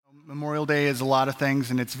Memorial Day is a lot of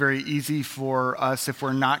things, and it's very easy for us, if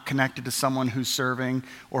we're not connected to someone who's serving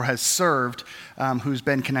or has served, who's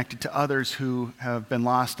been connected to others who have been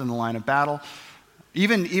lost in the line of battle.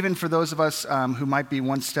 Even for those of us who might be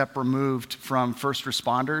one step removed from first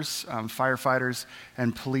responders, firefighters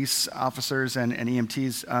and police officers and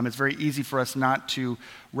EMTs, it's very easy for us not to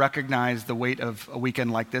recognize the weight of a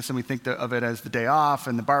weekend like this, and we think of it as the day off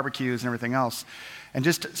and the barbecues and everything else. And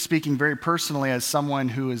just speaking very personally as someone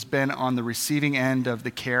who has been on the receiving end of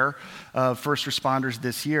the care of first responders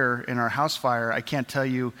this year in our house fire, I can't tell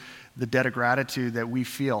you the debt of gratitude that we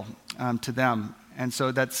feel to them. And so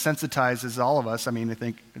that sensitizes all of us, I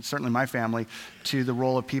think certainly my family, to the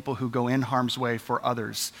role of people who go in harm's way for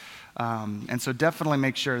others. And so definitely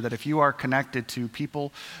make sure that if you are connected to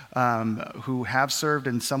people who have served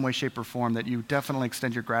in some way, shape, or form, that you definitely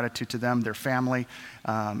extend your gratitude to them, their family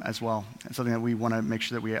as well. It's something that we want to make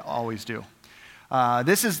sure that we always do.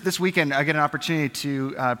 This weekend, I get an opportunity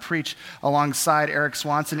to preach alongside Eric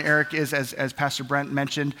Swanson. Eric is, as Pastor Brent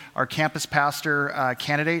mentioned, our campus pastor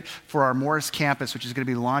candidate for our Morris campus, which is going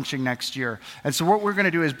to be launching next year. And so what we're going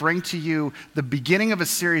to do is bring to you the beginning of a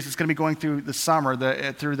series that's going to be going through the summer,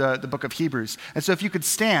 through the book of Hebrews. And so if you could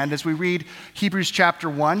stand as we read Hebrews chapter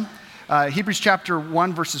 1. Hebrews chapter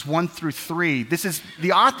 1, verses 1 through 3. This is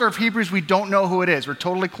the author of Hebrews. We don't know who it is. We're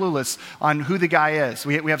totally clueless on who the guy is.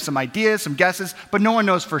 We have some ideas, some guesses, but no one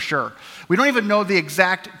knows for sure. We don't even know the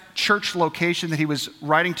exact church location that he was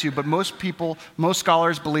writing to, but most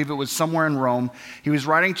scholars believe it was somewhere in Rome. He was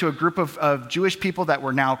writing to a group of Jewish people that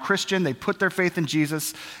were now Christian. They put their faith in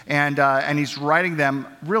Jesus, and he's writing them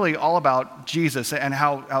really all about Jesus and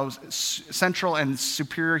how central and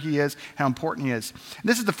superior he is, how important he is. And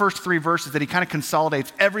this is the first 3 verses that he kind of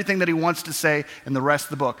consolidates everything that he wants to say in the rest of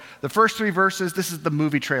the book. The first 3 verses, this is the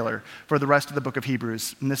movie trailer for the rest of the book of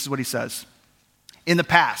Hebrews, and this is what he says. In the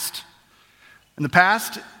past,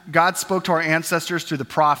 God spoke to our ancestors through the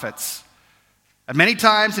prophets at many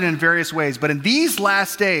times and in various ways. But in these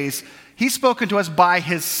last days, he's spoken to us by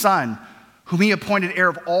his Son, whom he appointed heir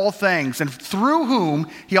of all things, and through whom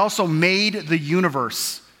he also made the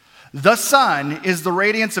universe. The Son is the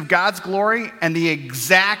radiance of God's glory and the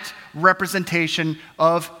exact representation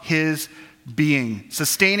of his being,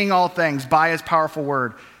 sustaining all things by his powerful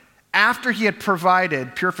word. After he had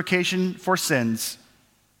provided purification for sins,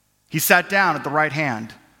 he sat down at the right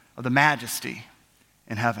hand of the majesty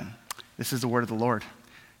in heaven. This is the word of the Lord.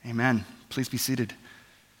 Amen. Please be seated.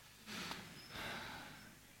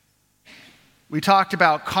 We talked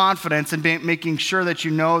about confidence and making sure that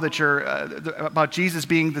you know that you're about Jesus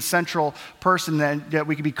being the central person, that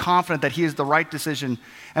we can be confident that he is the right decision.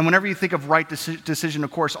 And whenever you think of right decision,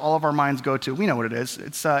 of course, all of our minds go to, we know what it is.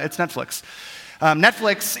 It's Netflix.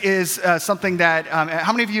 Netflix is something that,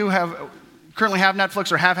 how many of you currently have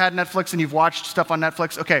Netflix or have had Netflix and you've watched stuff on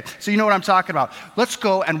Netflix? Okay, so you know what I'm talking about. Let's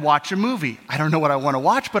go and watch a movie. I don't know what I want to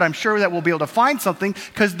watch, but I'm sure that we'll be able to find something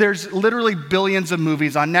because there's literally billions of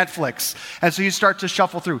movies on Netflix. And so you start to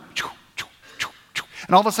shuffle through.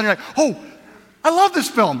 And all of a sudden you're like, oh, I love this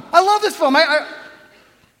film.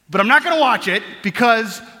 But I'm not going to watch it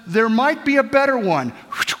because there might be a better one.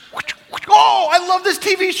 Oh, I love this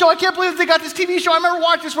TV show. I can't believe they got this TV show. I remember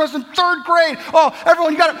watching this when I was in 3rd grade. Oh,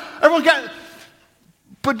 everyone got it.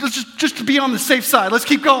 But just to be on the safe side, let's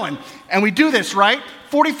keep going. And we do this, right?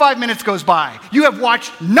 45 minutes goes by. You have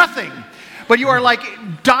watched nothing. But you are like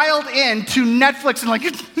dialed in to Netflix and like,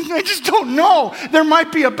 I just don't know. There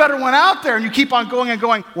might be a better one out there. And you keep on going and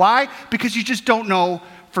going. Why? Because you just don't know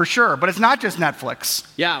for sure. But it's not just Netflix.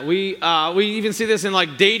 Yeah, we even see this in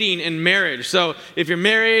like dating and marriage. So if you're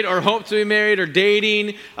married or hope to be married or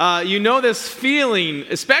dating, you know this feeling,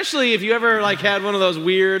 especially if you ever like had one of those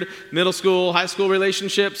weird middle school, high school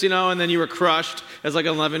relationships, and then you were crushed as like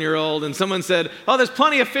an 11-year-old and someone said, oh, there's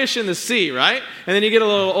plenty of fish in the sea, right? And then you get a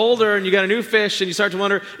little older and you got a new fish and you start to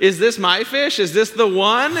wonder, is this my fish? Is this the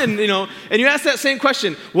one? And and you ask that same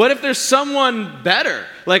question, what if there's someone better?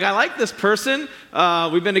 Like, I like this person.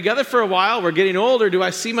 We've been together for a while. We're getting older. Do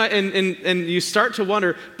I see my... And you start to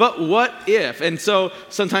wonder, but what if? And so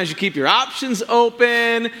sometimes you keep your options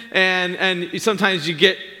open, and sometimes you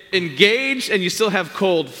get engaged, and you still have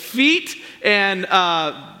cold feet, and,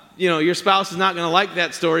 your spouse is not going to like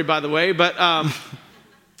that story, by the way, but...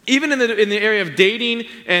 Even in the area of dating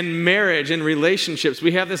and marriage and relationships,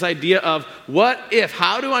 we have this idea of what if?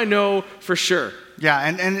 How do I know for sure? Yeah,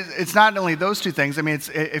 and it's not only those two things.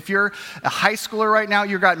 If you're a high schooler right now,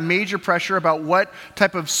 you've got major pressure about what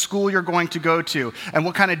type of school you're going to go to and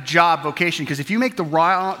what kind of job, vocation. Because if you make the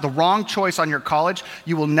wrong choice on your college,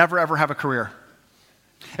 you will never, ever have a career.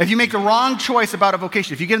 If you make the wrong choice about a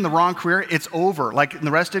vocation, if you get in the wrong career, it's over. Like in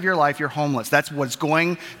the rest of your life, you're homeless. That's what's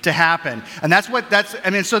going to happen. And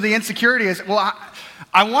so the insecurity is, well,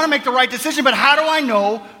 I want to make the right decision, but how do I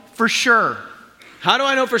know for sure? How do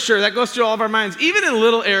I know for sure? That goes through all of our minds, even in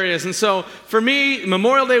little areas. And so for me,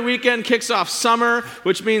 Memorial Day weekend kicks off summer,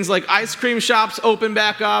 which means like ice cream shops open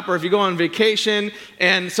back up, or if you go on vacation.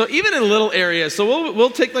 And so even in little areas, so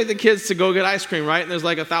we'll take like the kids to go get ice cream, right? And there's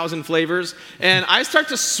like 1,000 flavors. And I start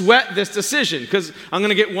to sweat this decision because I'm going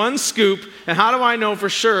to get one scoop. And how do I know for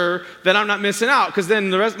sure that I'm not missing out? Because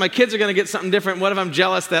then the rest of my kids are going to get something different. What if I'm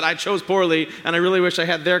jealous that I chose poorly and I really wish I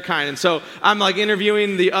had their kind? And so I'm like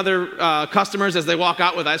interviewing the other customers as they walk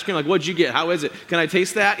out with ice cream, like, what'd you get? How is it? Can I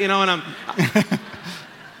taste that? And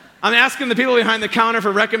I'm asking the people behind the counter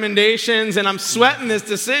for recommendations, and I'm sweating this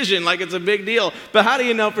decision like it's a big deal. But how do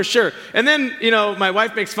you know for sure? And then, my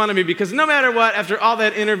wife makes fun of me because no matter what, after all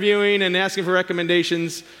that interviewing and asking for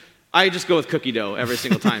recommendations, I just go with cookie dough every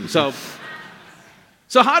single time. So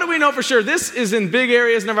how do we know for sure? This is in big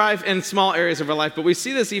areas in our life and small areas of our life, but we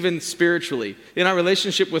see this even spiritually, in our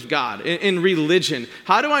relationship with God, in religion.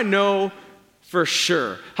 How do I know for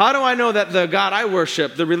sure? How do I know that the God I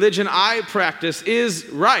worship, the religion I practice is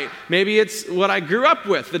right? Maybe it's what I grew up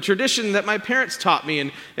with, the tradition that my parents taught me.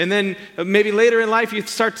 And then maybe later in life you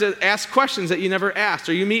start to ask questions that you never asked,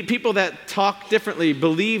 or you meet people that talk differently,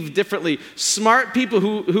 believe differently, smart people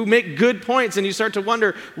who make good points, and you start to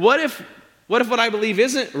wonder, what if what I believe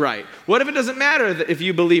isn't right? What if it doesn't matter if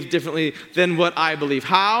you believe differently than what I believe?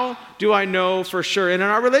 How do I know for sure? And in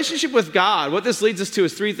our relationship with God, what this leads us to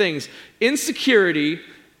is three things: insecurity,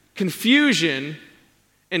 confusion,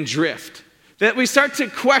 and drift. That we start to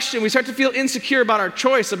question, we start to feel insecure about our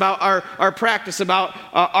choice, about our practice, about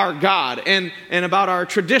our God, and about our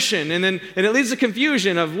tradition. And it leads to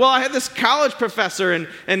confusion of, well, I had this college professor,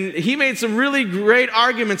 and he made some really great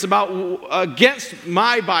arguments against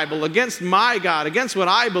my Bible, against my God, against what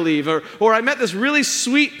I believe. Or I met this really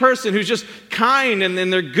sweet person who's just kind,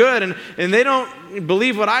 and they're good, and they don't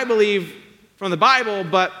believe what I believe from the Bible,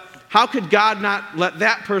 but how could God not let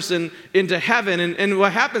that person into heaven? And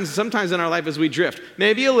what happens sometimes in our life is we drift.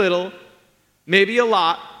 Maybe a little, maybe a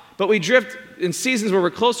lot, but we drift in seasons where we're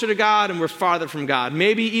closer to God and we're farther from God.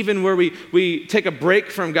 Maybe even where we take a break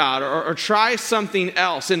from God or try something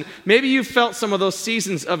else. And maybe you've felt some of those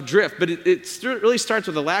seasons of drift, but it really starts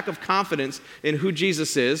with a lack of confidence in who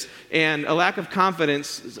Jesus is, and a lack of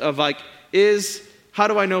confidence of how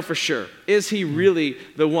do I know for sure? Is he really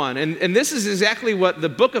the one? And this is exactly what the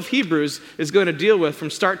book of Hebrews is going to deal with from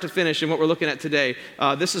start to finish, and what we're looking at today.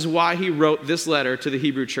 This is why he wrote this letter to the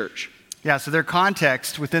Hebrew church. Yeah, so their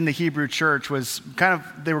context within the Hebrew church was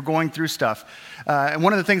they were going through stuff. And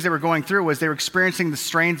one of the things they were going through was they were experiencing the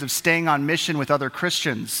strains of staying on mission with other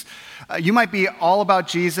Christians. You might be all about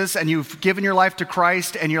Jesus, and you've given your life to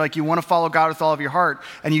Christ, and you're like, you want to follow God with all of your heart.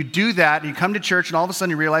 And you do that, and you come to church, and all of a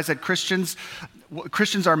sudden you realize that Christians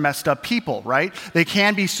are messed up people, right? They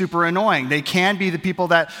can be super annoying. They can be the people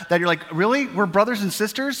that you're like, really? We're brothers and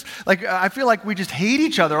sisters? Like, I feel like we just hate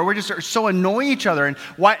each other, or we just are so annoying each other.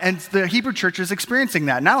 And the Hebrew church is experiencing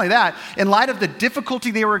that. Not only that, in light of the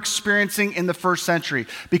difficulty they were experiencing in the first century,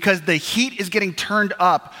 because the heat is getting turned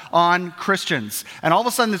up on Christians. And all of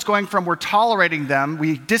a sudden it's going from we're tolerating them,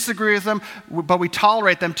 we disagree with them, but we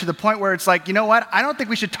tolerate them, to the point where it's like, you know what? I don't think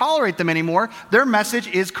we should tolerate them anymore. Their message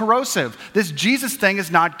is corrosive. This Jesus thing is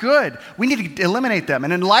not good. We need to eliminate them.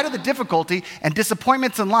 And in light of the difficulty and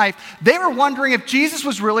disappointments in life, they were wondering if Jesus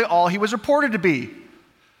was really all he was reported to be.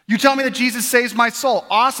 You tell me that Jesus saves my soul.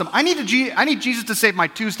 Awesome. I need Jesus to save my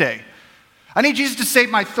Tuesday. I need Jesus to save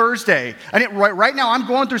my Thursday. Right now I'm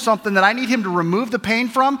going through something that I need him to remove the pain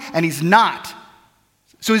from, and he's not.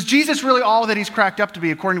 So is Jesus really all that he's cracked up to be,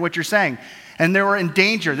 according to what you're saying? And they were in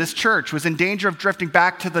danger. This church was in danger of drifting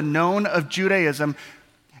back to the known of Judaism.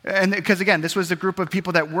 And because, again, this was a group of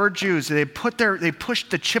people that were Jews. They pushed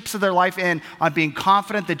the chips of their life in on being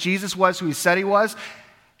confident that Jesus was who he said he was.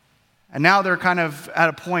 And now they're kind of at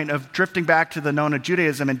a point of drifting back to the known of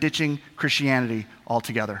Judaism and ditching Christianity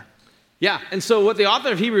altogether. Yeah, and so what the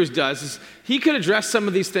author of Hebrews does is he could address some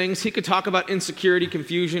of these things. He could talk about insecurity,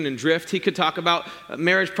 confusion, and drift. He could talk about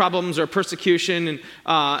marriage problems or persecution.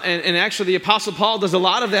 And actually the Apostle Paul does a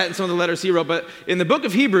lot of that in some of the letters he wrote. But in the book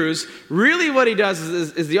of Hebrews, really what he does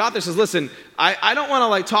is the author says, listen, I don't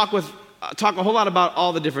want to talk a whole lot about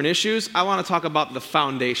all the different issues. I want to talk about the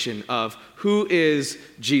foundation of who is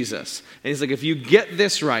Jesus. And he's like, if you get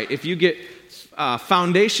this right, if you get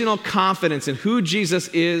foundational confidence in who Jesus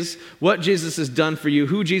is, what Jesus has done for you,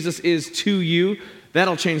 who Jesus is to you,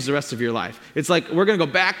 that'll change the rest of your life. It's like we're going to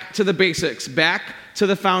go back to the basics, back to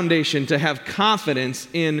the foundation to have confidence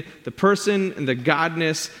in the person and the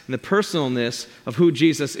godness and the personalness of who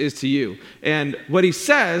Jesus is to you. And what he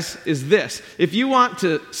says is this: if you want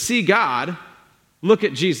to see God, look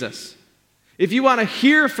at Jesus. If you want to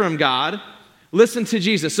hear from God, listen to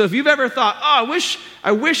Jesus. So if you've ever thought, oh,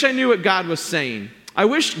 I wish I knew what God was saying. I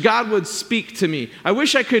wish God would speak to me. I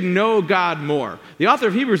wish I could know God more. The author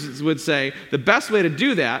of Hebrews would say the best way to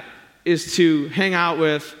do that is to hang out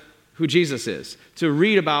with who Jesus is, to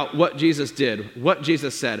read about what Jesus did, what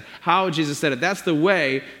Jesus said, how Jesus said it. That's the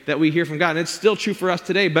way that we hear from God. And it's still true for us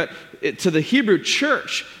today, but to the Hebrew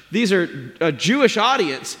church, these are a Jewish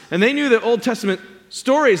audience, and they knew the Old Testament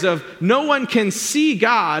stories of no one can see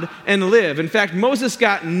God and live. In fact, Moses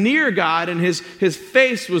got near God and his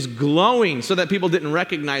face was glowing so that people didn't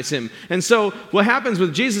recognize him. And so what happens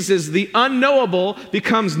with Jesus is the unknowable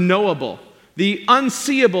becomes knowable. The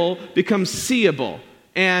unseeable becomes seeable.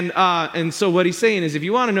 And so what he's saying is if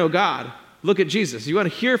you want to know God, look at Jesus. If you want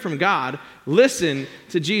to hear from God, listen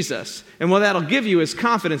to Jesus. And what that'll give you is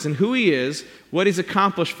confidence in who he is, what he's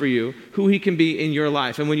accomplished for you, who he can be in your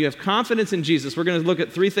life. And when you have confidence in Jesus, we're going to look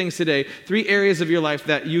at three things today, three areas of your life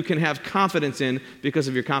that you can have confidence in because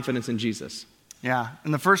of your confidence in Jesus. Yeah,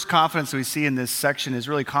 and the first confidence we see in this section is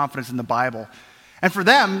really confidence in the Bible. And for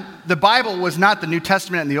them, the Bible was not the New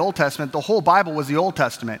Testament and the Old Testament. The whole Bible was the Old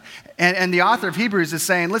Testament. And the author of Hebrews is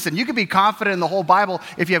saying, listen, you can be confident in the whole Bible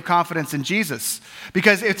if you have confidence in Jesus.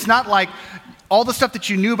 Because it's not like all the stuff that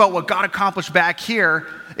you knew about what God accomplished back here,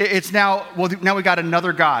 it's now we got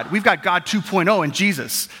another God. We've got God 2.0 in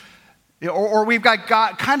Jesus. Or we've got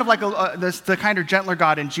God, kind of like the kinder, gentler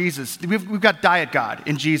God in Jesus. We've got diet God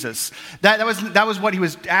in Jesus. That was what he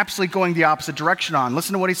was absolutely going the opposite direction on.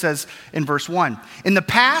 Listen to what he says in verse 1. In the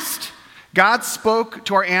past, God spoke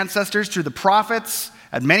to our ancestors through the prophets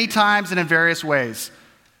at many times and in various ways.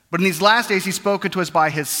 But in these last days, he's spoken to us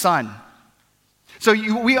by his Son. So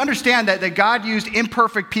we understand that God used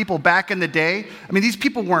imperfect people back in the day. I mean, these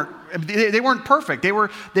people weren't perfect. They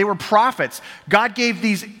were prophets. God gave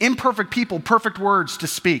these imperfect people perfect words to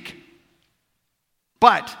speak.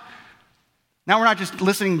 But now we're not just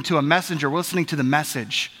listening to a messenger, we're listening to the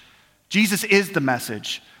message. Jesus is the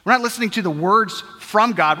message. We're not listening to the words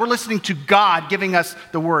from God. We're listening to God giving us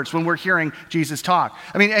the words when we're hearing Jesus talk.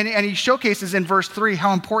 I mean, and he showcases in verse 3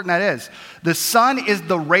 how important that is. The Son is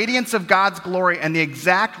the radiance of God's glory and the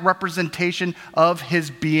exact representation of his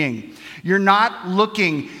being. You're not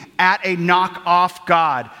looking at a knockoff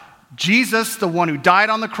God. Jesus, the one who died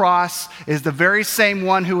on the cross, is the very same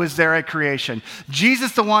one who was there at creation.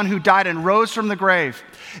 Jesus, the one who died and rose from the grave,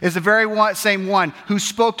 is the very same one who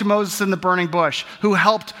spoke to Moses in the burning bush, who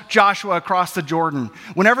helped Joshua across the Jordan.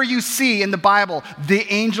 Whenever you see in the Bible the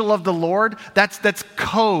angel of the Lord, that's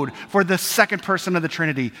code for the second person of the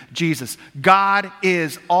Trinity, Jesus. God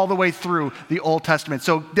is all the way through the Old Testament.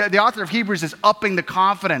 So the author of Hebrews is upping the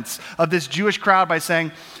confidence of this Jewish crowd by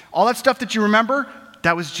saying, all that stuff that you remember,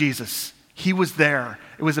 that was Jesus. He was there.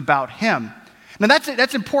 It was about him. Now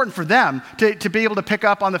that's important for them to be able to pick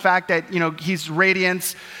up on the fact that, he's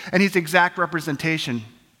radiance and he's exact representation.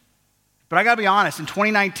 But I got to be honest, in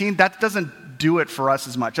 2019, that doesn't do it for us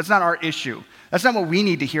as much. That's not our issue. That's not what we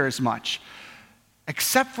need to hear as much.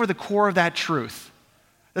 Except for the core of that truth,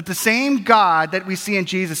 that the same God that we see in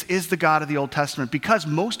Jesus is the God of the Old Testament, because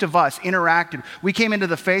most of us interacted. We came into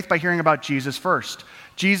the faith by hearing about Jesus first.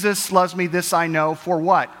 Jesus loves me, this I know, for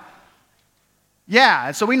what? Yeah,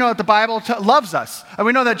 and so we know that the Bible loves us. And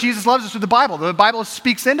we know that Jesus loves us through the Bible. The Bible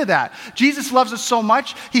speaks into that. Jesus loves us so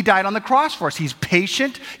much, he died on the cross for us. He's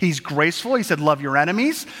patient. He's graceful. He said, love your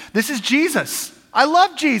enemies. This is Jesus. I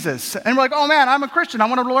love Jesus. And we're like, oh man, I'm a Christian. I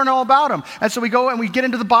want to learn all about him. And so we go and we get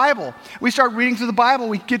into the Bible. We start reading through the Bible.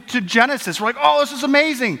 We get to Genesis. We're like, oh, this is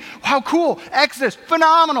amazing. How cool. Exodus,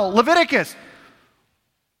 phenomenal. Leviticus.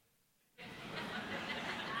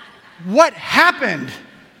 What happened?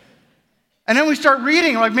 And then we start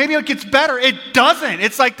reading, like maybe it gets better. It doesn't.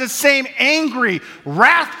 It's like the same angry,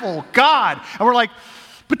 wrathful God. And we're like,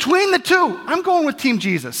 between the two, I'm going with Team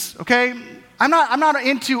Jesus, okay? I'm not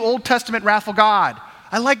into Old Testament wrathful God.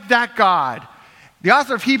 I like that God. The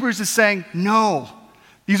author of Hebrews is saying, no,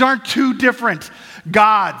 these aren't two different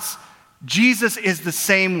gods. Jesus is the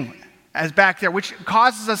same as back there, which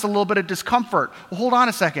causes us a little bit of discomfort. Well, hold on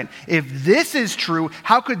a second. If this is true,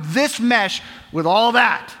 how could this mesh with all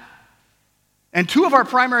that? And two of our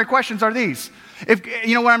primary questions are these.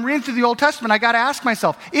 When I'm reading through the Old Testament, I got to ask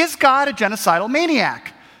myself, is God a genocidal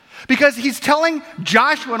maniac? Because he's telling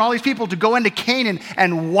Joshua and all these people to go into Canaan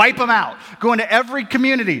and wipe them out. Go into every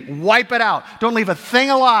community, wipe it out. Don't leave a thing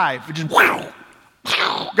alive. Just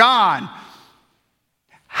gone.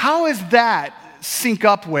 How is that sync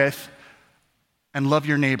up with, and love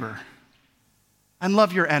your neighbor, and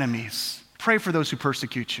love your enemies, pray for those who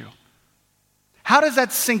persecute you? How does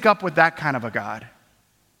that sync up with that kind of a God?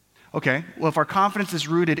 Okay, well, if our confidence is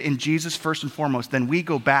rooted in Jesus first and foremost, then we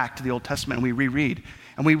go back to the Old Testament and we reread.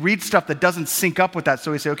 And we read stuff that doesn't sync up with that,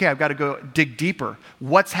 so we say, okay, I've got to go dig deeper.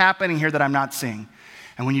 What's happening here that I'm not seeing?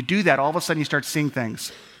 And when you do that, all of a sudden you start seeing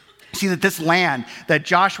things. You see that this land that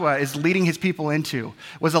Joshua is leading his people into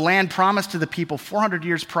was a land promised to the people 400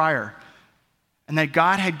 years prior. And that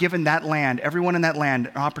God had given that land, everyone in that land,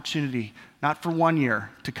 an opportunity, not for 1 year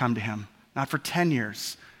to come to him, not for 10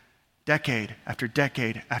 years, decade after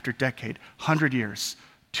decade after decade, 100 years,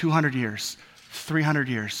 200 years, 300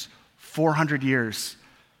 years, 400 years.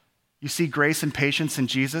 You see grace and patience in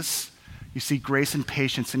Jesus. You see grace and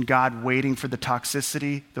patience in God waiting for the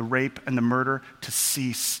toxicity, the rape, and the murder to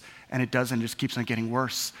cease. And it doesn't. It just keeps on getting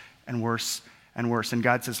worse and worse and worse. And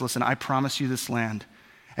God says, listen, I promise you this land.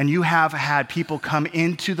 And you have had people come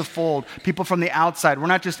into the fold, people from the outside. We're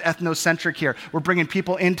not just ethnocentric here. We're bringing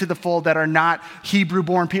people into the fold that are not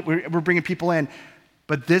Hebrew-born people. We're bringing people in.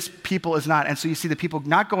 But this people is not. And so you see the people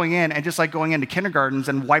not going in and just like going into kindergartens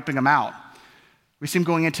and wiping them out. We see them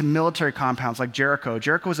going into military compounds like Jericho.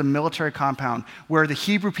 Jericho is a military compound where the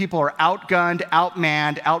Hebrew people are outgunned,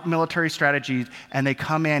 outmanned, out-military strategies, and they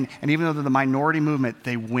come in, and even though they're the minority movement,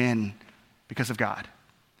 they win because of God.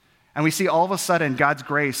 And we see all of a sudden God's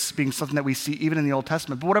grace being something that we see even in the Old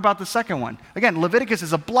Testament. But what about the second one? Again, Leviticus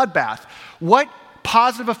is a bloodbath. What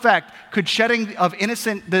positive effect could the shedding of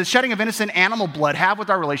innocent animal blood have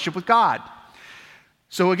with our relationship with God?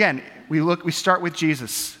 So again, we start with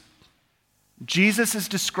Jesus. Jesus is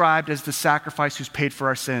described as the sacrifice who's paid for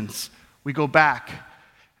our sins. We go back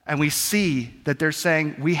and we see that they're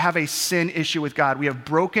saying we have a sin issue with God. We have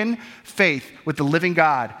broken faith with the living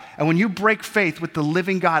God. And when you break faith with the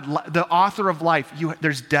living God, the author of life,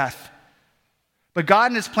 there's death. But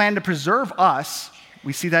God in his plan to preserve us,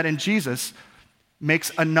 we see that in Jesus,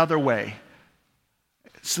 makes another way.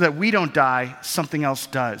 So that we don't die, something else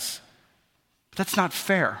does. But that's not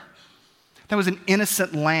fair. That was an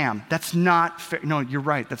innocent lamb. That's not fair. No, you're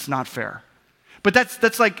right. That's not fair. But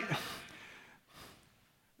that's like,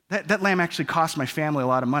 that lamb actually cost my family a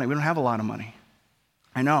lot of money. We don't have a lot of money.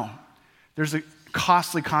 I know. There's a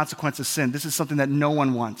costly consequence of sin. This is something that no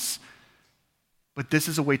one wants. But this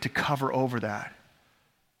is a way to cover over that.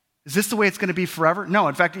 Is this the way it's going to be forever? No.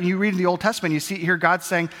 In fact, you read in the Old Testament, you see here God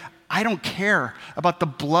saying, I don't care about the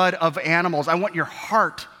blood of animals. I want your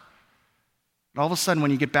heart. And all of a sudden,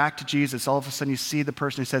 when you get back to Jesus, all of a sudden you see the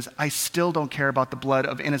person who says, I still don't care about the blood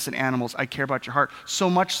of innocent animals. I care about your heart. So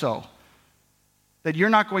much so that you're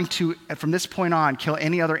not going to, from this point on, kill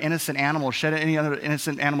any other innocent animal, shed any other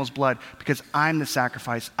innocent animal's blood, because I'm the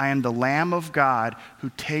sacrifice. I am the Lamb of God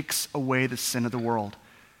who takes away the sin of the world.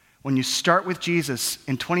 When you start with Jesus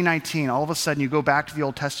in 2019, all of a sudden you go back to the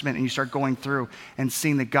Old Testament and you start going through and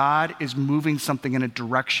seeing that God is moving something in a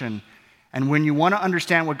direction. And when you want to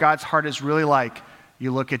understand what God's heart is really like,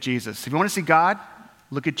 you look at Jesus. If you want to see God,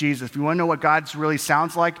 look at Jesus. If you want to know what God really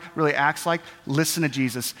sounds like, really acts like, listen to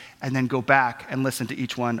Jesus, and then go back and listen to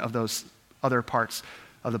each one of those other parts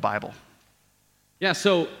of the Bible. Yeah,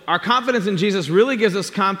 so our confidence in Jesus really gives us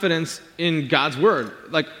confidence in God's word,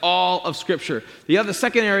 like all of Scripture. The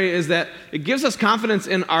second area is that it gives us confidence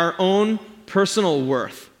in our own personal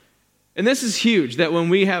worth. And this is huge, that when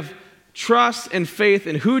we have trust and faith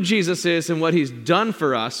in who Jesus is and what he's done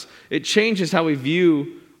for us, it changes how we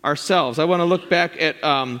view ourselves. I want to look back at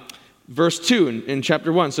verse 2 in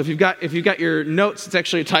chapter 1. So if you've got your notes, it's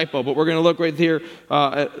actually a typo, but we're going to look right here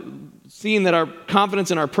at seeing that our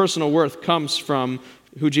confidence in our personal worth comes from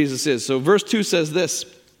who Jesus is. So verse 2 says this: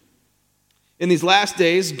 in these last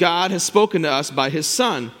days, God has spoken to us by his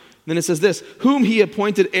Son. Then it says this: whom he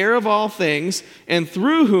appointed heir of all things, and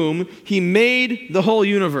through whom he made the whole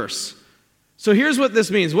universe. So here's what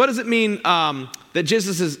this means. What does it mean that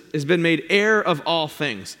Jesus has been made heir of all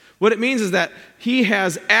things? What it means is that he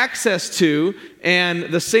has access to and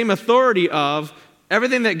the same authority of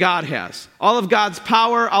everything that God has. All of God's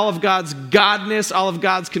power, all of God's godness, all of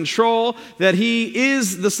God's control, that he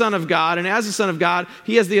is the Son of God, and as the Son of God,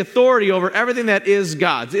 he has the authority over everything that is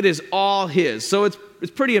God's. It is all his. So it's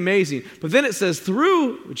pretty amazing. But then it says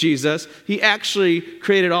through Jesus, he actually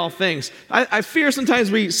created all things. I fear sometimes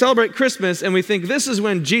we celebrate Christmas and we think this is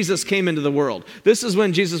when Jesus came into the world. This is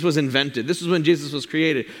when Jesus was invented. This is when Jesus was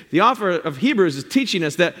created. The author of Hebrews is teaching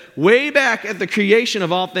us that way back at the creation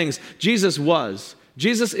of all things, Jesus was.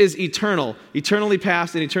 Jesus is eternal, eternally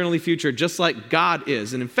past and eternally future, just like God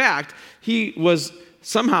is. And in fact, he was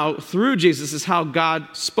somehow, through Jesus, is how God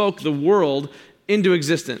spoke the world into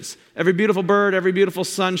existence. Every beautiful bird, every beautiful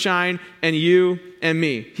sunshine, and you and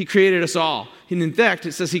me. He created us all. And in fact,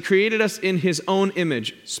 it says he created us in his own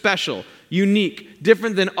image, special, unique,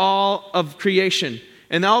 different than all of creation.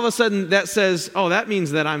 And all of a sudden that says, oh, that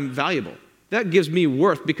means that I'm valuable. That gives me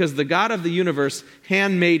worth because the God of the universe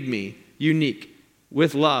handmade me unique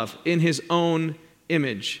with love in his own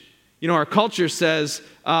image. You know, our culture says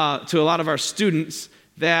to a lot of our students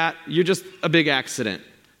that you're just a big accident.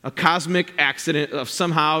 A cosmic accident of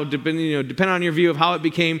somehow, depending on your view of how it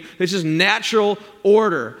became, it's just natural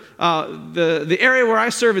order. The area where I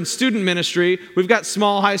serve in student ministry, we've got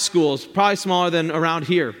small high schools, probably smaller than around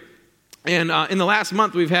here. And in the last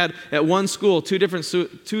month, we've had at one school two different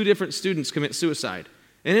students commit suicide.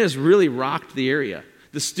 And it has really rocked the area.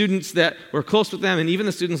 The students that were close with them, and even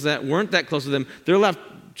the students that weren't that close with them, they're left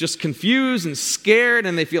just confused and scared,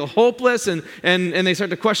 and they feel hopeless, and they start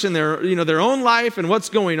to question their own life and what's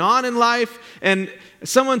going on in life. And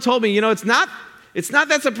someone told me, it's not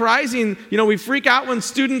that surprising. We freak out when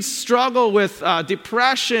students struggle with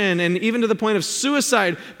depression and even to the point of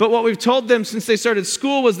suicide. But what we've told them since they started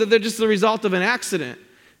school was that they're just the result of an accident.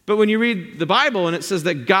 But when you read the Bible and it says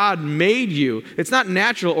that God made you, it's not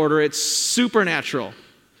natural order, it's supernatural.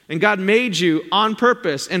 And God made you on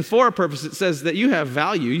purpose and for a purpose. It says that you have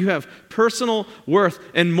value, you have personal worth.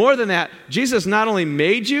 And more than that, Jesus not only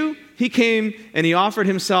made you, he came and he offered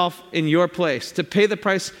himself in your place to pay the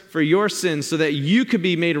price for your sins so that you could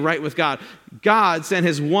be made right with God. God sent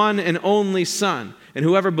his one and only Son, and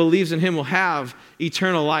whoever believes in him will have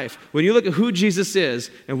eternal life. When you look at who Jesus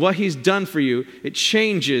is and what he's done for you, it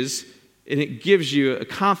changes and it gives you a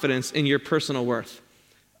confidence in your personal worth.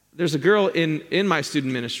 There's a girl in my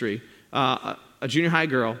student ministry, a junior high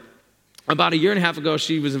girl. About a year and a half ago,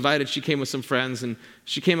 she was invited. She came with some friends, and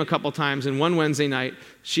she came a couple times. And one Wednesday night,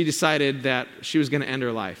 she decided that she was going to end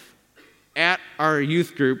her life. At our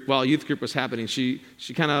youth group, while youth group was happening, she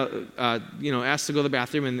kind of asked to go to the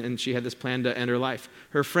bathroom, and she had this plan to end her life.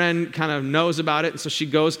 Her friend kind of knows about it, and so she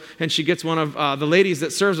goes and she gets one of the ladies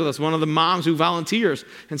that serves with us, one of the moms who volunteers.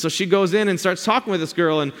 And so she goes in and starts talking with this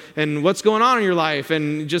girl and what's going on in your life,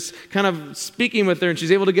 and just kind of speaking with her, and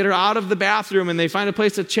she's able to get her out of the bathroom, and they find a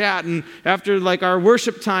place to chat. And after our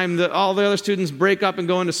worship time, all the other students break up and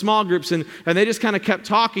go into small groups, and they just kind of kept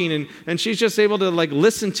talking, and she's just able to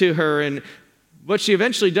listen to her. And what she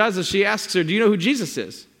eventually does is she asks her, do you know who Jesus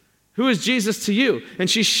is? Who is Jesus to you? And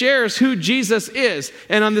she shares who Jesus is.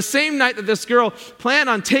 And on the same night that this girl planned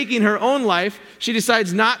on taking her own life, she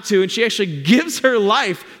decides not to, and she actually gives her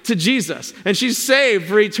life to Jesus. And she's saved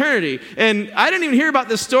for eternity. And I didn't even hear about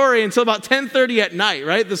this story until about 10:30 at night,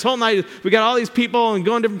 right? This whole night, we got all these people and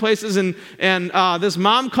going different places, and this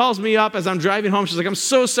mom calls me up as I'm driving home. She's like, I'm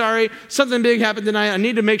so sorry. Something big happened tonight. I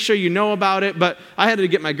need to make sure you know about it, but I had to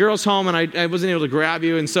get my girls home, and I wasn't able to grab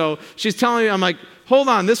you. And so she's telling me, I'm like, hold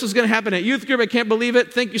on, this was going to happen at youth group. I can't believe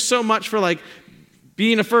it. Thank you so much for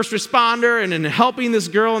being a first responder and helping this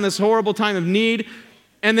girl in this horrible time of need.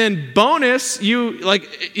 And then bonus, you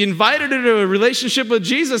invited her to a relationship with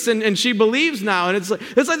Jesus, and she believes now. And it's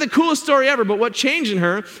like the coolest story ever. But what changed in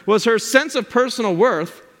her was her sense of personal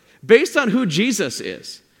worth based on who Jesus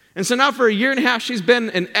is. And so now for a year and a half, she's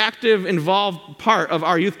been an active, involved part of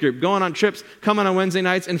our youth group, going on trips, coming on Wednesday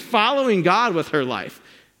nights, and following God with her life.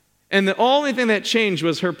 And the only thing that changed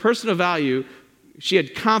was her personal value. She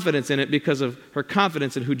had confidence in it because of her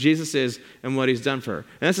confidence in who Jesus is and what he's done for her.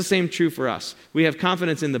 And that's the same true for us. We have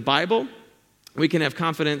confidence in the Bible. We can have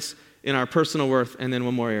confidence in our personal worth. And then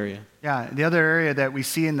one more area. Yeah, the other area that we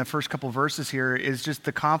see in the first couple verses here is just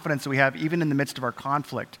the confidence that we have even in the midst of our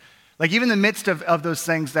conflict. Even in the midst of those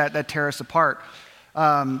things that tear us apart.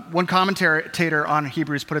 One commentator on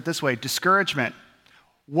Hebrews put it this way: discouragement.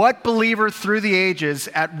 What believer through the ages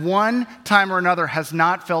at one time or another has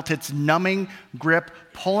not felt its numbing grip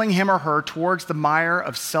pulling him or her towards the mire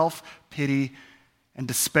of self-pity and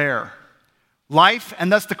despair? Life, and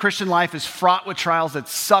thus the Christian life, is fraught with trials that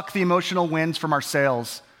suck the emotional winds from our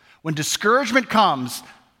sails. When discouragement comes,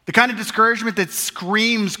 the kind of discouragement that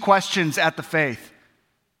screams questions at the faith,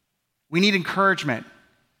 we need encouragement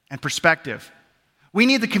and perspective. We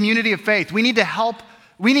need the community of faith. We need help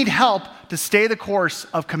to stay the course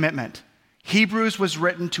of commitment. Hebrews was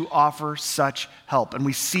written to offer such help, and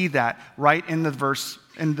we see that right in the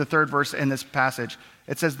third verse in this passage.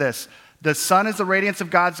 It says this: the Son is the radiance of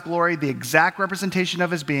God's glory, the exact representation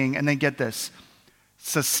of his being, and then get this,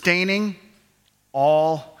 sustaining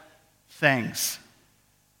all things.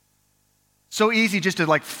 So easy just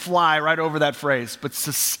to fly right over that phrase, but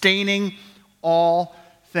sustaining all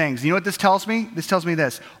things. You know what this tells me? This tells me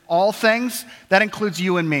this: all things, that includes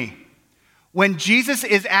you and me. When Jesus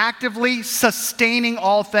is actively sustaining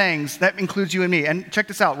all things, that includes you and me. And check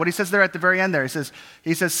this out, what he says there at the very end there.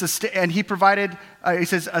 He says, and he provided,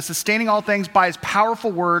 sustaining all things by his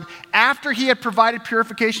powerful word after he had provided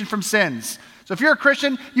purification from sins. So if you're a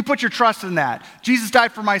Christian, you put your trust in that. Jesus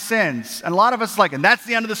died for my sins. And a lot of us and that's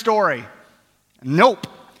the end of the story. Nope.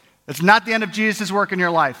 That's not the end of Jesus' work in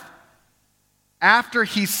your life. After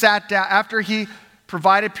he sat down, after he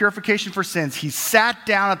provided purification for sins, he sat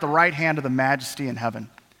down at the right hand of the majesty in heaven.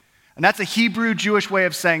 And that's a Hebrew Jewish way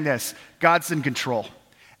of saying this: God's in control.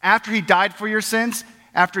 After he died for your sins,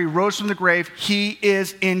 after he rose from the grave, he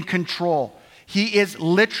is in control. He is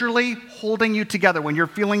literally holding you together. When you're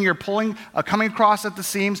feeling you're pulling, coming across at the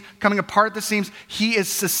seams, coming apart at the seams, he is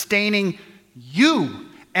sustaining you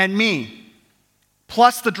and me,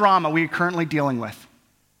 plus the drama we are currently dealing with,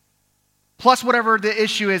 plus whatever the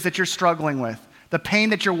issue is that you're struggling with, the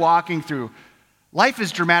pain that you're walking through. Life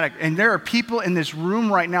is dramatic, and there are people in this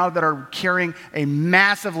room right now that are carrying a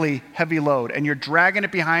massively heavy load, and you're dragging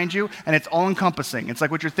it behind you, and it's all-encompassing. It's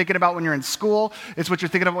like what you're thinking about when you're in school. It's what you're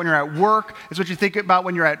thinking about when you're at work. It's what you're thinking about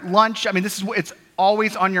when you're at lunch. I mean, it's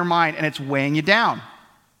always on your mind, and it's weighing you down.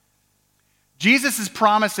 Jesus is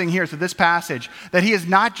promising here through this passage that he is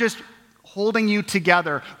not just holding you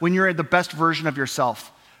together when you're the best version of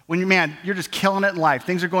yourself. When you're just killing it in life.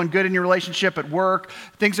 Things are going good in your relationship at work.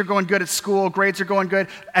 Things are going good at school. Grades are going good.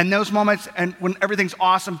 And those moments, and when everything's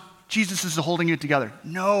awesome, Jesus is holding you together.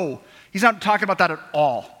 No, he's not talking about that at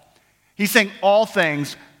all. He's saying all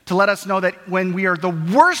things to let us know that when we are the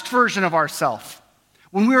worst version of ourselves,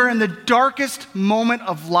 when we are in the darkest moment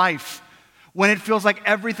of life, when it feels like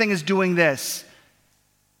everything is doing this,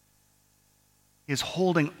 he is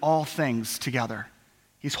holding all things together.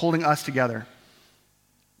 He's holding us together.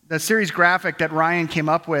 The series graphic that Ryan came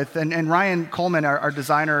up with, and Ryan Coleman, our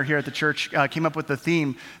designer here at the church, came up with the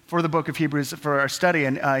theme for the book of Hebrews for our study,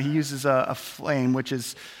 and he uses a flame, which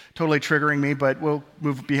is totally triggering me, but we'll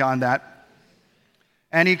move beyond that.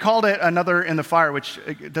 And he called it Another in the Fire, which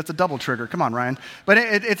that's a double trigger. Come on, Ryan. But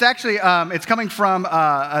it's actually, it's coming from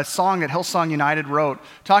a song that Hillsong United wrote,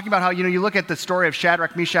 talking about how, you look at the story of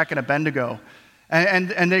Shadrach, Meshach, and Abednego,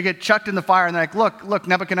 and they get chucked in the fire, and they're like, look,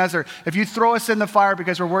 Nebuchadnezzar, if you throw us in the fire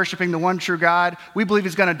because we're worshiping the one true God, we believe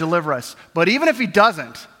he's going to deliver us. But even if he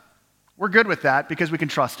doesn't, we're good with that because we can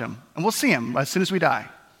trust him. And we'll see him as soon as we die.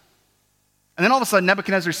 And then all of a sudden,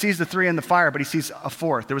 Nebuchadnezzar sees the three in the fire, but he sees a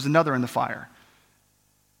fourth. There was another in the fire.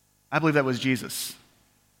 I believe that was Jesus.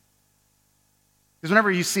 Because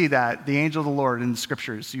whenever you see that, the angel of the Lord in the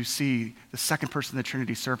scriptures, you see the second person of the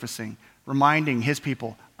Trinity surfacing, reminding his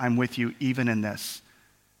people, I'm with you even in this.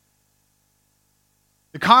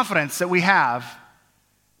 The confidence that we have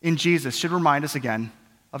in Jesus should remind us again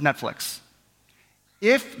of Netflix.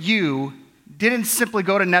 If you didn't simply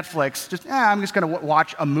go to Netflix, I'm just going to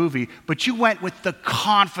watch a movie, but you went with the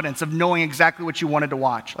confidence of knowing exactly what you wanted to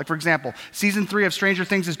watch. Like, for example, season 3 of Stranger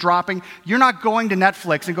Things is dropping. You're not going to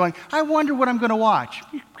Netflix and going, I wonder what I'm going to watch.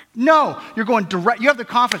 No, you're going direct. You have the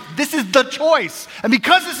confidence. This is the choice. And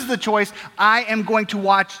because this is the choice, I am going to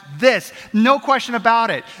watch this. No question about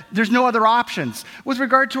it. There's no other options. With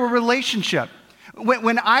regard to a relationship,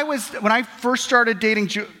 when I first started dating,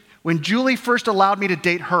 when Julie first allowed me to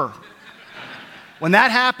date her, when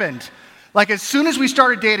that happened, like as soon as we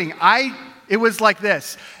started dating, it was like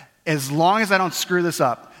this: as long as I don't screw this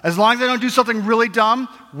up, as long as I don't do something really dumb,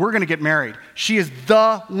 we're going to get married. She is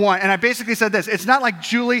the one. And I basically said this: it's not like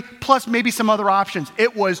Julie plus maybe some other options.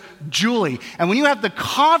 It was Julie. And when you have the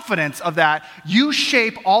confidence of that, you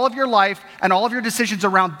shape all of your life and all of your decisions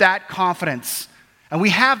around that confidence. And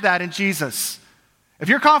we have that in Jesus. If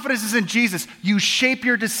your confidence is in Jesus, you shape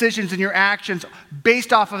your decisions and your actions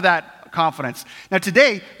based off of that confidence. Now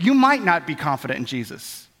today, you might not be confident in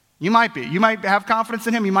Jesus. You might be. You might have confidence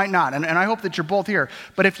in him, you might not. And I hope that you're both here.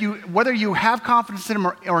 But whether you have confidence in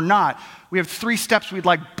him or not, we have 3 steps we'd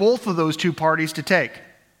like both of those two parties to take.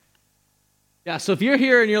 Yeah, so if you're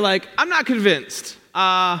here and you're like, I'm not convinced.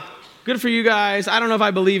 Good for you guys. I don't know if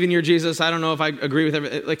I believe in your Jesus. I don't know if I agree with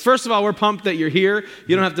everything. Like, first of all, we're pumped that you're here.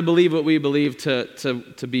 You don't have to believe what we believe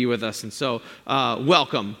to be with us. And so,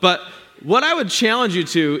 welcome. But what I would challenge you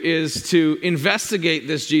to is to investigate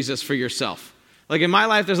this Jesus for yourself. Like in my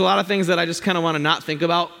life, there's a lot of things that I just kind of want to not think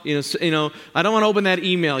about. I don't want to open that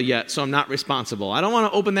email yet, so I'm not responsible. I don't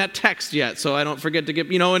want to open that text yet, so I don't forget to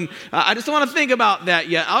get, and I just don't want to think about that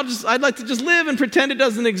yet. I'd like to just live and pretend it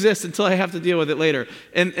doesn't exist until I have to deal with it later.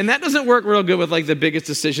 And that doesn't work real good with like the biggest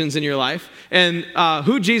decisions in your life. And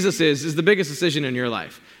who Jesus is the biggest decision in your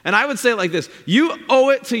life. And I would say it like this: you owe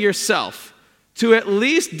it to yourself to at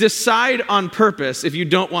least decide on purpose if you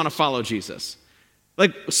don't want to follow Jesus.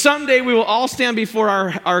 Like someday we will all stand before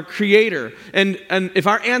our Creator. And if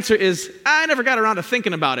our answer is, I never got around to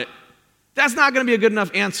thinking about it, that's not going to be a good enough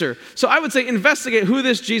answer. So I would say investigate who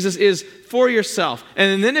this Jesus is for yourself.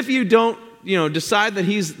 And then if you don't, decide that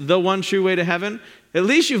he's the one true way to heaven, at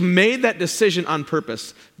least you've made that decision on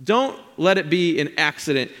purpose. Don't let it be an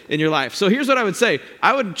accident in your life. So here's what I would say.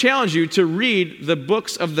 I would challenge you to read the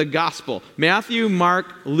books of the gospel. Matthew,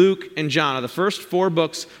 Mark, Luke, and John are the first 4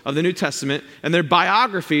 books of the New Testament, and they're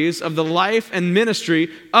biographies of the life and ministry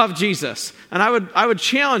of Jesus. And I would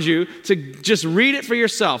challenge you to just read it for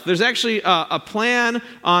yourself. There's actually a plan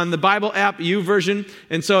on the Bible app, YouVersion.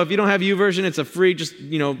 And so if you don't have YouVersion, it's a free, just,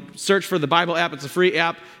 search for the Bible app. It's a free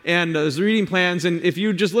app. And there's reading plans. And if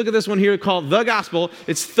you just look at this one here called The Gospel,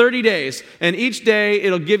 it's 30 days. And each day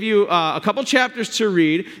it'll give you a couple chapters to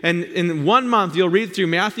read. And in 1 month, you'll read through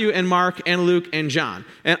Matthew and Mark and Luke and John.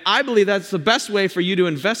 And I believe that's the best way for you to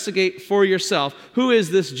investigate for yourself, who is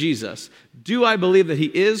this Jesus? Do I believe that he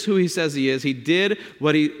is who he says he is? He did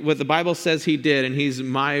what the Bible says he did, and he's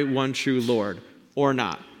my one true Lord, or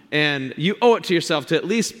not? And you owe it to yourself to at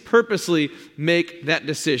least purposely make that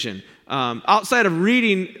decision. Outside of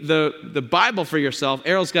reading the Bible for yourself,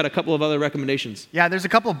 Errol's got a couple of other recommendations. Yeah, there's a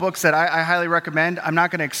couple of books that I highly recommend. I'm not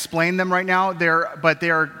going to explain them right now, but they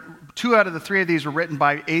are 2 out of the 3 of these were written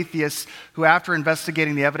by atheists who, after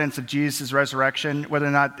investigating the evidence of Jesus' resurrection, whether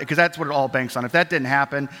or not, because that's what it all banks on. If that didn't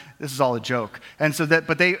happen, this is all a joke. And so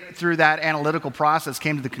but they, through that analytical process,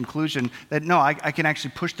 came to the conclusion that no, I can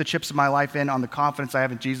actually push the chips of my life in on the confidence I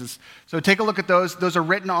have in Jesus. So take a look at those. Those are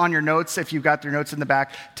written on your notes. If you've got your notes in the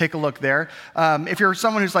back, take a look there. If you're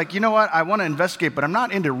someone who's like, you know what, I want to investigate, but I'm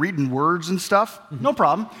not into reading words and stuff, no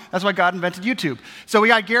problem. That's why God invented YouTube. So we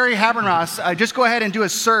got Gary Habermas. Just go ahead and do a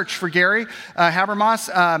search for Gary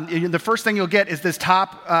Habermas. The first thing you'll get is this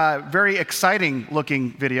top, very exciting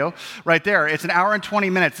looking video right there. It's 1 hour and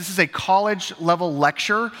 20 minutes. This is a college level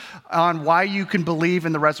lecture on why you can believe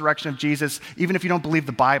in the resurrection of Jesus, even if you don't believe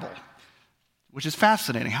the Bible, which is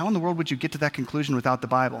fascinating. How in the world would you get to that conclusion without the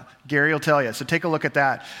Bible? Gary will tell you. So take a look at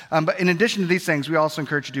that. But in addition to these things, we also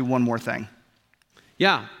encourage you to do one more thing.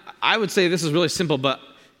 Yeah, I would say this is really simple, but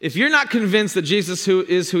if you're not convinced that Jesus who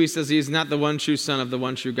he says he is, not the one true Son of the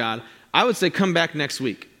one true God, I would say come back next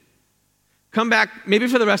week. Come back maybe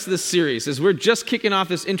for the rest of this series, as we're just kicking off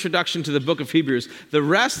this introduction to the book of Hebrews. The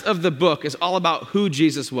rest of the book is all about who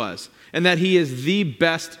Jesus was, and that he is the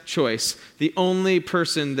best choice, the only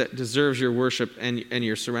person that deserves your worship and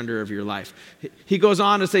your surrender of your life. He goes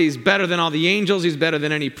on to say he's better than all the angels, he's better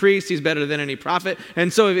than any priest, he's better than any prophet.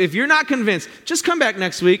 And so if you're not convinced, just come back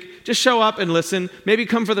next week, just show up and listen, maybe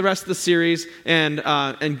come for the rest of the series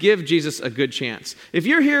and give Jesus a good chance. If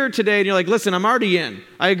you're here today and you're like, listen, I'm already in,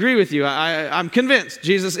 I agree with you, I'm convinced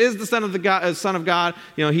Jesus is the Son of God,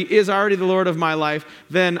 he is already the Lord of my life,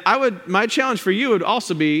 then my challenge for you would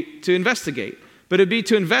also be to investigate. But it'd be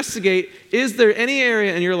to investigate, is there any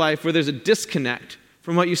area in your life where there's a disconnect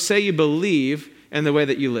from what you say you believe and the way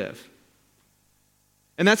that you live?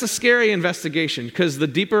 And that's a scary investigation, because the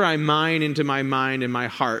deeper I mine into my mind and my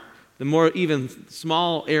heart, the more even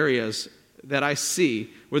small areas that I see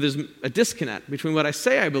where there's a disconnect between what I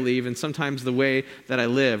say I believe and sometimes the way that I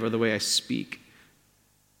live or the way I speak.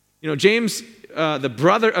 James, the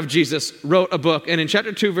brother of Jesus, wrote a book, and in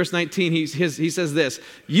chapter 2, verse 19, he says this: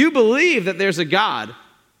 you believe that there's a God.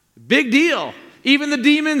 Big deal. Even the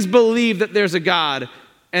demons believe that there's a God,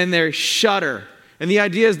 and they shudder. And the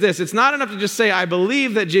idea is this: it's not enough to just say, I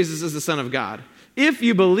believe that Jesus is the Son of God. If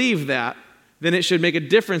you believe that, then it should make a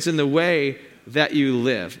difference in the way that you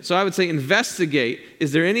live. So I would say investigate,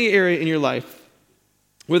 is there any area in your life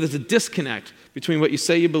where there's a disconnect between what you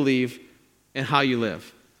say you believe and how you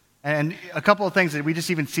live? And a couple of things that we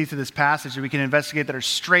just even see through this passage that we can investigate that are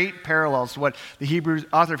straight parallels to what the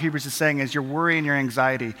author of Hebrews is saying is your worry and your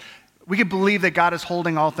anxiety. We can believe that God is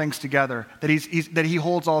holding all things together, that he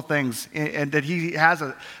holds all things, and that he has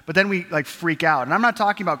but then we freak out. And I'm not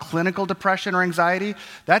talking about clinical depression or anxiety.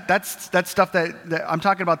 That's stuff that I'm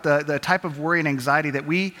talking about the type of worry and anxiety that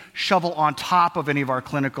we shovel on top of any of our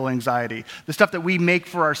clinical anxiety. The stuff that we make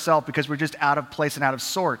for ourselves because we're just out of place and out of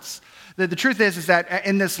sorts. The truth is that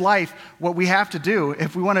in this life, what we have to do,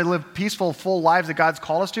 if we want to live peaceful, full lives that God's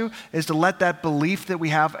called us to, is to let that belief that we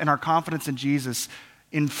have and our confidence in Jesus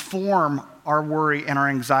inform our worry and our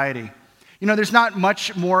anxiety. There's not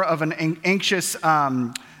much more of an anxious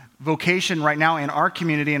vocation right now in our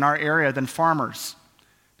community, in our area, than farmers.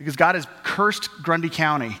 Because God has cursed Grundy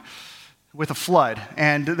County with a flood.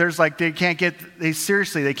 And there's they can't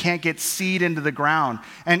get seed into the ground.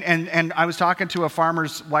 And I was talking to a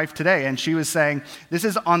farmer's wife today, and she was saying, this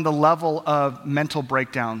is on the level of mental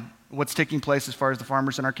breakdown what's taking place as far as the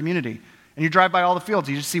farmers in our community. And you drive by all the fields,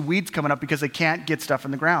 you just see weeds coming up because they can't get stuff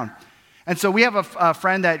in the ground. And so we have a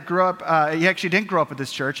friend that grew up, he actually didn't grow up at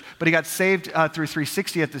this church, but he got saved through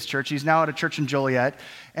 360 at this church. He's now at a church in Joliet,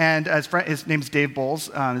 and his name's Dave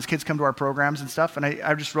Bowles. His kids come to our programs and stuff, and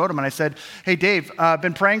I just wrote him, and I said, hey, Dave,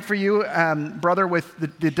 been praying for you, brother, with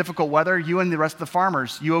the difficult weather, you and the rest of the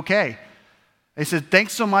farmers. You okay? He said,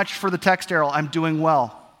 thanks so much for the text, Errol. I'm doing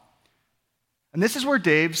well. And this is where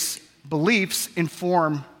Dave's beliefs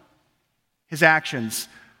inform his actions.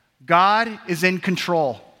 God is in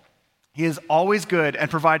control. He is always good and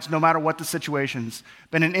provides no matter what the situations.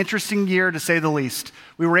 Been an interesting year to say the least.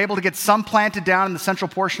 We were able to get some planted down in the central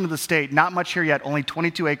portion of the state. Not much here yet, only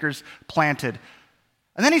 22 acres planted.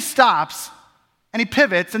 And then he stops and he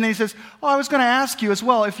pivots and then he says, oh, I was going to ask you as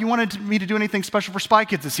well if you wanted me to do anything special for Spy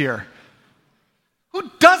Kids this year. Who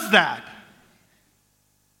does that?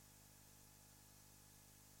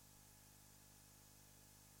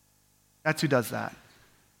 That's who does that.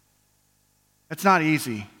 It's not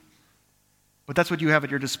easy, but that's what you have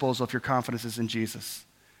at your disposal if your confidence is in Jesus.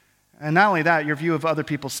 And not only that, your view of other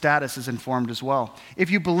people's status is informed as well.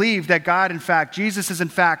 If you believe that God, in fact, Jesus is in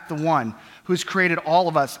fact the one who's created all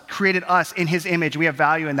of us, created us in his image, we have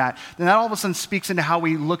value in that, then that all of a sudden speaks into how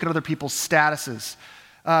we look at other people's statuses.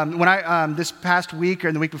 This past week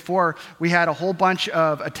or the week before, we had a whole bunch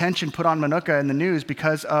of attention put on Manuka in the news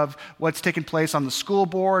because of what's taken place on the school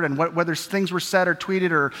board and whether things were said or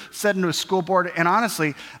tweeted or said into a school board. And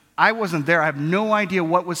honestly, I wasn't there. I have no idea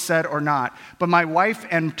what was said or not. But my wife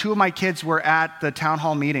and two of my kids were at the town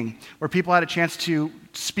hall meeting where people had a chance to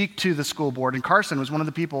speak to the school board. And Carson was one of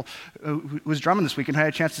the people who was drumming this week and had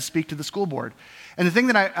a chance to speak to the school board. And the thing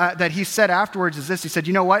that he said afterwards is this. He said,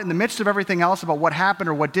 you know what? In the midst of everything else about what happened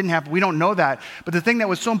or what didn't happen, we don't know that. But the thing that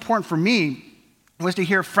was so important for me was to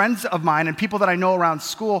hear friends of mine and people that I know around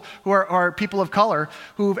school who are people of color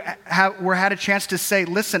who had a chance to say,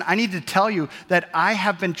 listen, I need to tell you that I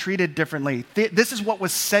have been treated differently. This is what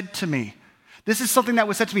was said to me. This is something that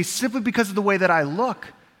was said to me simply because of the way that I look,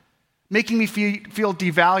 making me feel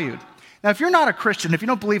devalued. Now, if you're not a Christian, if you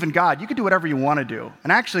don't believe in God, you can do whatever you want to do.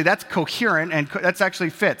 And actually, that's coherent and that's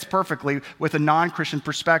actually fits perfectly with a non-Christian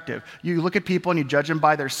perspective. You look at people and you judge them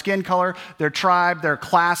by their skin color, their tribe, their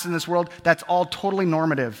class in this world. That's all totally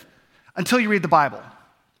normative until you read the Bible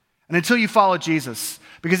and until you follow Jesus.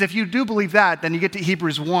 Because if you do believe that, then you get to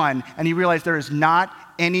Hebrews 1 and you realize there is not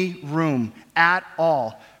any room at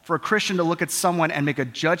all for a Christian to look at someone and make a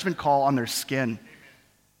judgment call on their skin.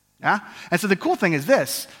 Yeah? And so the cool thing is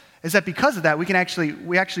this, is that because of that, we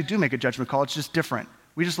actually do make a judgment call. It's just different.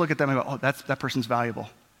 We just look at them and go, oh, that person's valuable.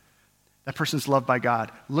 That person's loved by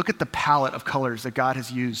God. Look at the palette of colors that God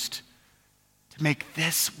has used to make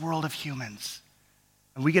this world of humans.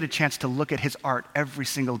 And we get a chance to look at his art every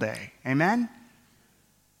single day. Amen?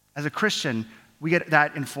 As a Christian, we get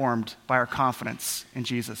that informed by our confidence in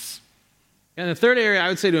Jesus. And the third area I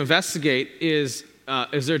would say to investigate is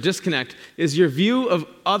there a disconnect, is your view of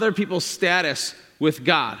other people's status with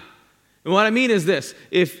God. And what I mean is this,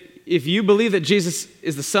 if you believe that Jesus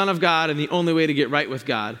is the Son of God and the only way to get right with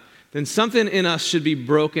God, then something in us should be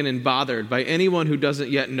broken and bothered by anyone who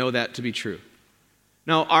doesn't yet know that to be true.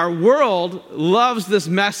 Now, our world loves this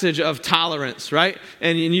message of tolerance, right?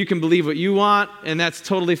 And you can believe what you want, and that's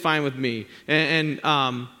totally fine with me. And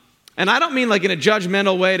I don't mean like in a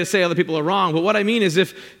judgmental way to say other people are wrong, but what I mean is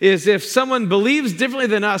if someone believes differently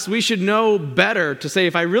than us, we should know better to say,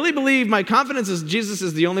 if I really believe my confidence is Jesus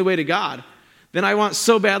is the only way to God, then I want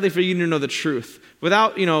so badly for you to know the truth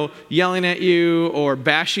without, yelling at you or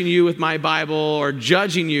bashing you with my Bible or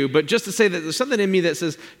judging you, but just to say that there's something in me that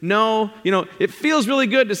says, no, it feels really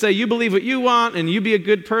good to say you believe what you want and you be a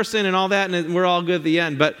good person and all that, and we're all good at the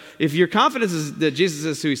end. But if your confidence is that Jesus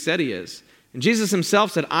is who he said he is, and Jesus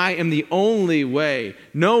himself said, I am the only way.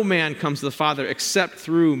 No man comes to the Father except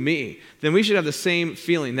through me. Then we should have the same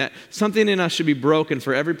feeling that something in us should be broken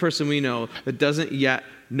for every person we know that doesn't yet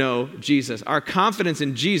know Jesus. Our confidence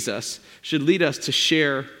in Jesus should lead us to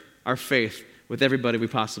share our faith with everybody we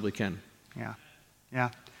possibly can. Yeah.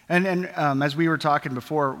 And as we were talking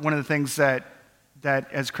before, one of the things that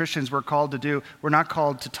as Christians we're called to do, we're not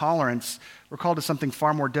called to tolerance. We're called to something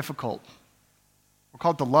far more difficult. We're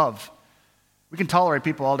called to love. We can tolerate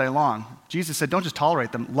people all day long. Jesus said, don't just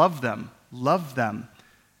tolerate them, love them. Love them.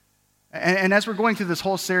 And as we're going through this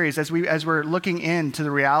whole series, as we're looking into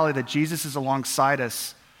the reality that Jesus is alongside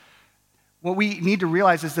us, what we need to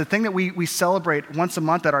realize is the thing that we celebrate once a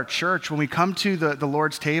month at our church when we come to the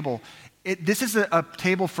Lord's table This is a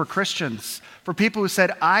table for Christians, for people who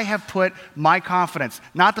said, I have put my confidence,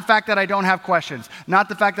 not the fact that I don't have questions, not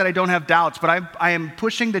the fact that I don't have doubts, but I am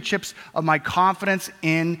pushing the chips of my confidence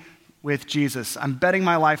in with Jesus. I'm betting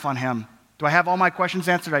my life on him. Do I have all my questions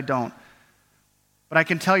answered? I don't. But I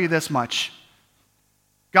can tell you this much.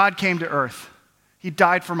 God came to earth. He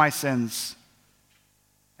died for my sins.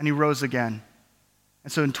 And he rose again.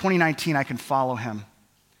 And so in 2019, I can follow him.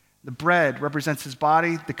 The bread represents his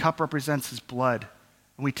body. The cup represents his blood.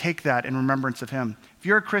 And we take that in remembrance of him. If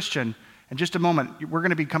you're a Christian, in just a moment, we're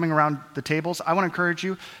going to be coming around the tables. I want to encourage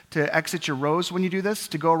you to exit your rows when you do this,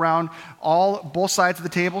 to go around both sides of the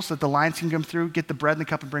table so that the lines can come through, get the bread and the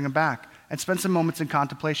cup and bring them back, and spend some moments in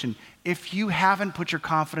contemplation. If you haven't put your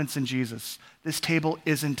confidence in Jesus, this table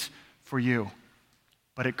isn't for you,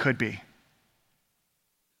 but it could be.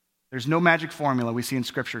 There's no magic formula we see in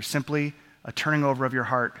Scripture, simply a turning over of your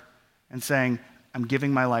heart and saying, I'm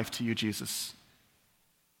giving my life to you, Jesus.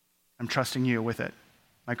 I'm trusting you with it.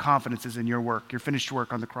 My confidence is in your work, your finished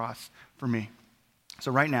work on the cross for me.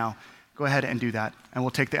 So right now, go ahead and do that, and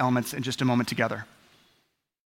we'll take the elements in just a moment together.